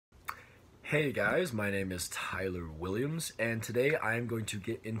Hey guys, my name is Tyler Williams, and today I am going to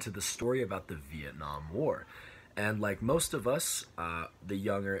get into the story about the Vietnam War. And like most of us, the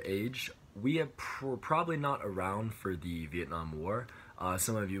younger age, were probably not around for the Vietnam War.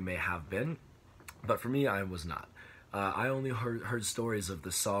 Some of you may have been, but for me, I was not. I only heard stories of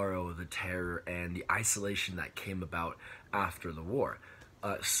the sorrow, the terror, and the isolation that came about after the war.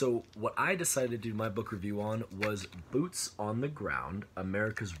 So what I decided to do my book review on was Boots on the Ground,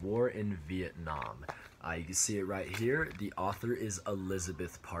 America's War in Vietnam. You can see it right here. The author is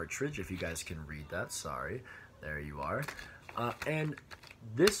Elizabeth Partridge, if you guys can read that, sorry. There you are. And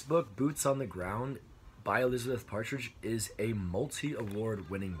this book, Boots on the Ground, by Elizabeth Partridge, is a multi-award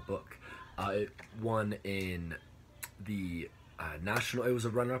winning book. It won in the it was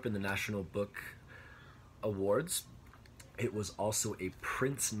a runner-up in the National Book Awards. It was also a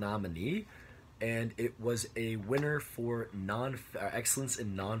Prince nominee, and it was a winner for excellence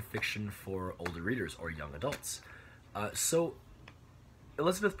in nonfiction for older readers or young adults. So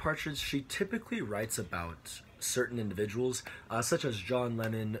Elizabeth Partridge, she typically writes about certain individuals, such as John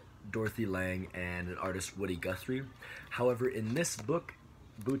Lennon, Dorothy Lang, and an artist Woody Guthrie. However, in this book,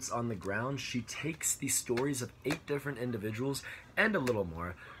 Boots on the Ground, she takes the stories of 8 different individuals and a little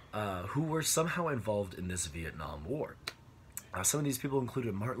more who were somehow involved in this Vietnam War. Some of these people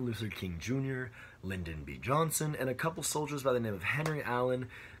included Martin Luther King Jr., Lyndon B. Johnson, and a couple soldiers by the name of Henry Allen,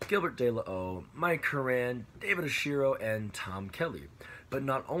 Gilbert De La O, Mike Horan, David Oshiro, and Tom Kelly. But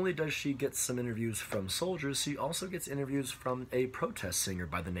not only does she get some interviews from soldiers, she also gets interviews from a protest singer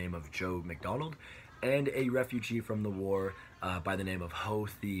by the name of Joe McDonald and a refugee from the war by the name of Ho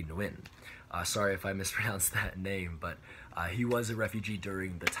Thi Nguyen. Sorry if I mispronounced that name, but he was a refugee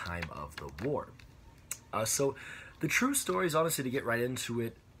during the time of the war. So the true stories, honestly, to get right into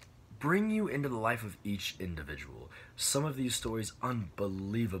it, bring you into the life of each individual. Some of these stories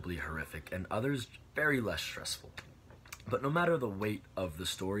unbelievably horrific, and others very less stressful. But no matter the weight of the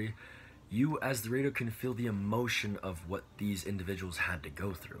story, you as the reader can feel the emotion of what these individuals had to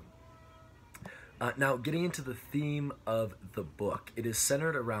go through. Now, getting into the theme of the book, it is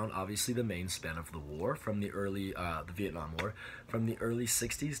centered around, obviously, the main span of the war, from the Vietnam War, from the early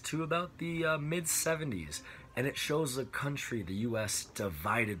 60s to about the mid-70s. And it shows a country, the U.S.,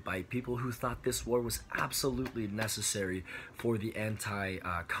 divided by people who thought this war was absolutely necessary for the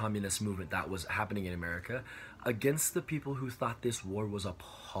anti-communist movement that was happening in America, against the people who thought this war was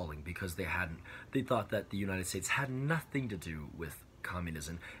appalling because they thought that the United States had nothing to do with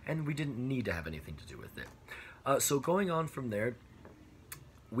communism, and we didn't need to have anything to do with it. So going on from there,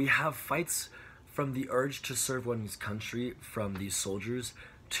 we have fights from the urge to serve one's country from these soldiers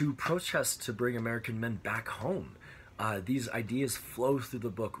to protest to bring American men back home. These ideas flow through the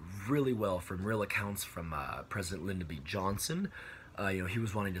book really well from real accounts from President Lyndon B. Johnson. He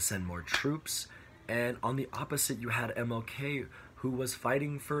was wanting to send more troops, and on the opposite, you had MLK, who was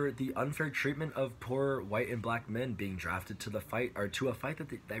fighting for the unfair treatment of poor white and black men being drafted to a fight that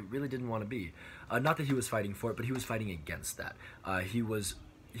they really didn't want to be. Not that he was fighting for it, but he was fighting against that. He was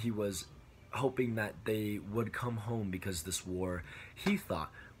hoping that they would come home because this war, he thought,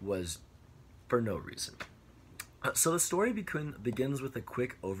 was for no reason. So the story begins with a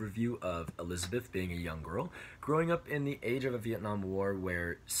quick overview of Elizabeth being a young girl, growing up in the age of a Vietnam War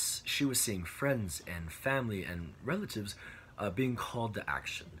where she was seeing friends and family and relatives being called to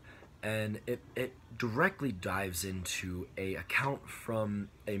action. And it directly dives into an account from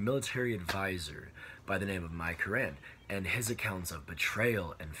a military advisor by the name of Mike Horan and his accounts of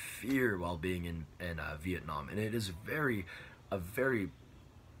betrayal and fear while being in Vietnam. And it is a very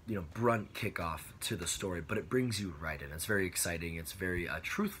brunt kickoff to the story, but it brings you right in. It's very exciting. It's very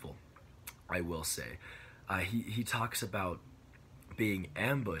truthful, I will say. He talks about being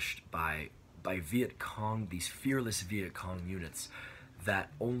ambushed by Viet Cong, these fearless Viet Cong units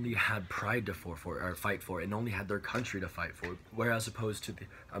that only had pride to fight for, and only had their country to fight for, whereas opposed to the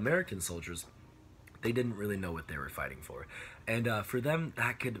American soldiers, they didn't really know what they were fighting for. And for them,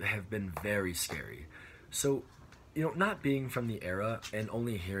 that could have been very scary. So, not being from the era and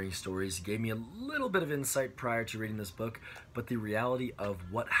only hearing stories gave me a little bit of insight prior to reading this book, but the reality of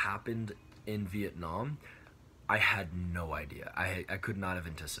what happened in Vietnam, I had no idea. I could not have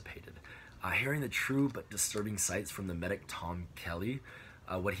anticipated. Hearing the true but disturbing sights from the medic Tom Kelly,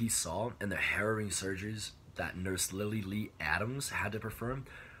 what he saw, and the harrowing surgeries that nurse Lily Lee Adams had to perform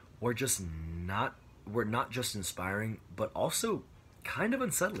were not just inspiring, but also kind of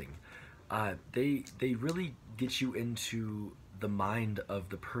unsettling. They really get you into the mind of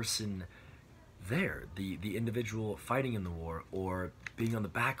the person there, the individual fighting in the war or being on the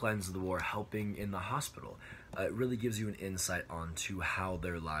back lines of the war, helping in the hospital. It really gives you an insight onto how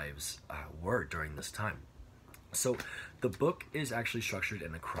their lives were during this time. So the book is actually structured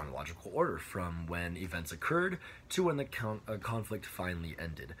in a chronological order from when events occurred to when the conflict finally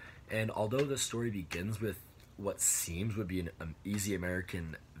ended. And although the story begins with what seems would be an easy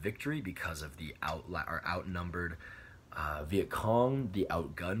American victory because of the outnumbered Viet Cong, the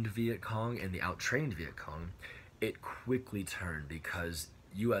outgunned Viet Cong, and the outtrained Viet Cong, it quickly turned because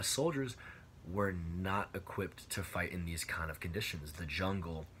U.S. soldiers were not equipped to fight in these kind of conditions. The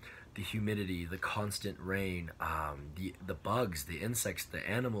jungle, the humidity, the constant rain, the bugs, the insects, the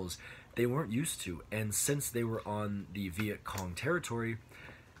animals, they weren't used to. And since they were on the Viet Cong territory,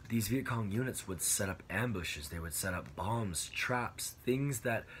 these Viet Cong units would set up ambushes, they would set up bombs, traps, things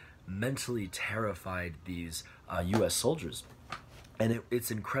that mentally terrified these U.S. soldiers. And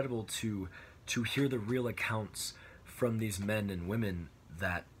it's incredible to hear the real accounts from these men and women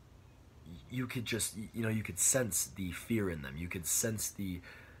that you could just, you could sense the fear in them. You could sense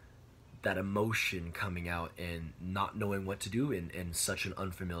that emotion coming out and not knowing what to do in such an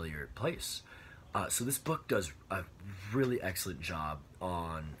unfamiliar place. So this book does a really excellent job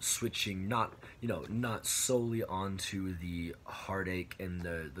on switching not solely onto the heartache and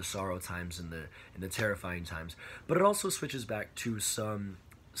the sorrow times and the terrifying times, but it also switches back to some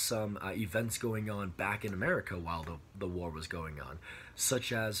events going on back in America while the war was going on,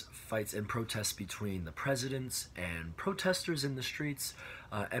 such as fights and protests between the presidents and protesters in the streets,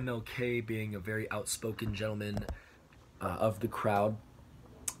 MLK being a very outspoken gentleman of the crowd,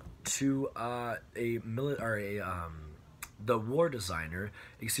 to the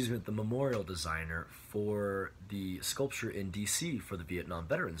memorial designer for the sculpture in D.C. for the Vietnam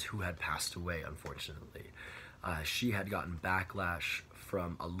veterans who had passed away, unfortunately. She had gotten backlash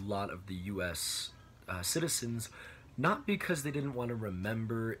from a lot of the U.S. Citizens, not because they didn't want to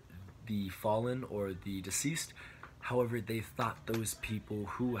remember the fallen or the deceased. However, they thought those people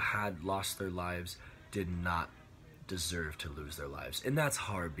who had lost their lives did not deserve to lose their lives. And that's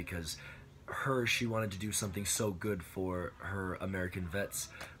hard because she wanted to do something so good for her American vets,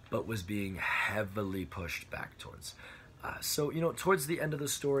 but was being heavily pushed back towards. So, towards the end of the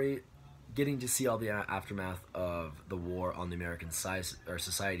story, getting to see all the aftermath of the war on the American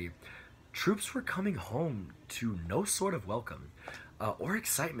society, troops were coming home to no sort of welcome or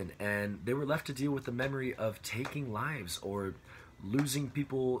excitement, and they were left to deal with the memory of taking lives or losing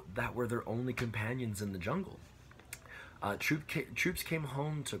people that were their only companions in the jungle. Troops came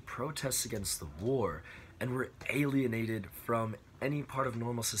home to protest against the war and were alienated from any part of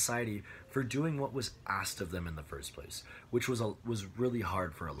normal society for doing what was asked of them in the first place, which was really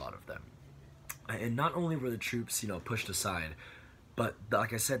hard for a lot of them. And not only were the troops, pushed aside, but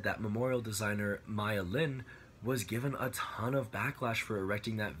like I said, that memorial designer Maya Lin was given a ton of backlash for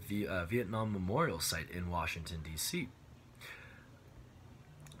erecting that Vietnam memorial site in Washington, D.C.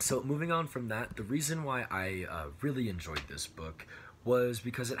 So moving on from that, the reason why I really enjoyed this book was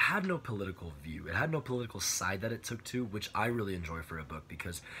because it had no political view. It had no political side that it took to, which I really enjoy for a book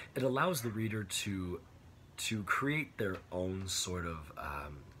because it allows the reader to create their own sort of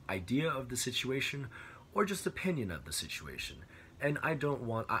idea of the situation or just opinion of the situation. And I don't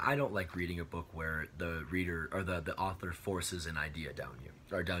like reading a book where the reader or the author forces an idea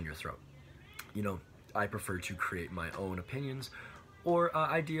down your throat. I prefer to create my own opinions or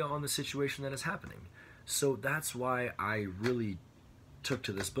idea on the situation that is happening. So that's why I really took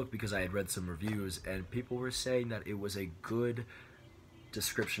to this book, because I had read some reviews and people were saying that it was a good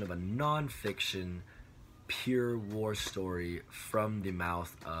description of a non-fiction, pure war story from the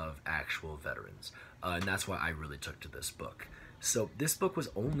mouth of actual veterans. And that's why I really took to this book. So this book was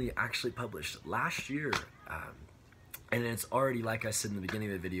only actually published last year, and it's already, like I said in the beginning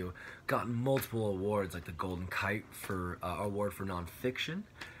of the video, gotten multiple awards, like the Golden Kite for award for nonfiction.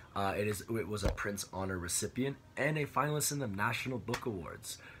 It was a Prince Honor recipient and a finalist in the National Book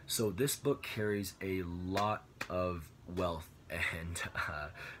Awards. So this book carries a lot of wealth and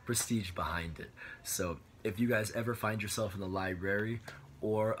prestige behind it. So if you guys ever find yourself in the library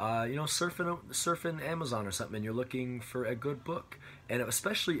or surfing Amazon or something and you're looking for a good book, and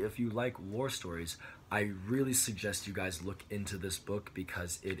especially if you like war stories, I really suggest you guys look into this book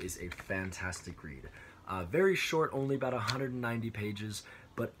because it is a fantastic read. Very short, only about 190 pages,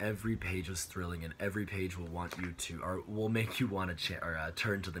 but every page is thrilling and every page will make you want to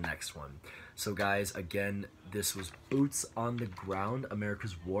turn to the next one. So guys, again, this was Boots on the Ground,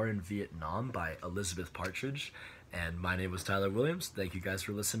 America's War in Vietnam by Elizabeth Partridge. And my name was Tyler Williams. Thank you guys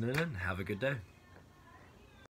for listening in. Have a good day.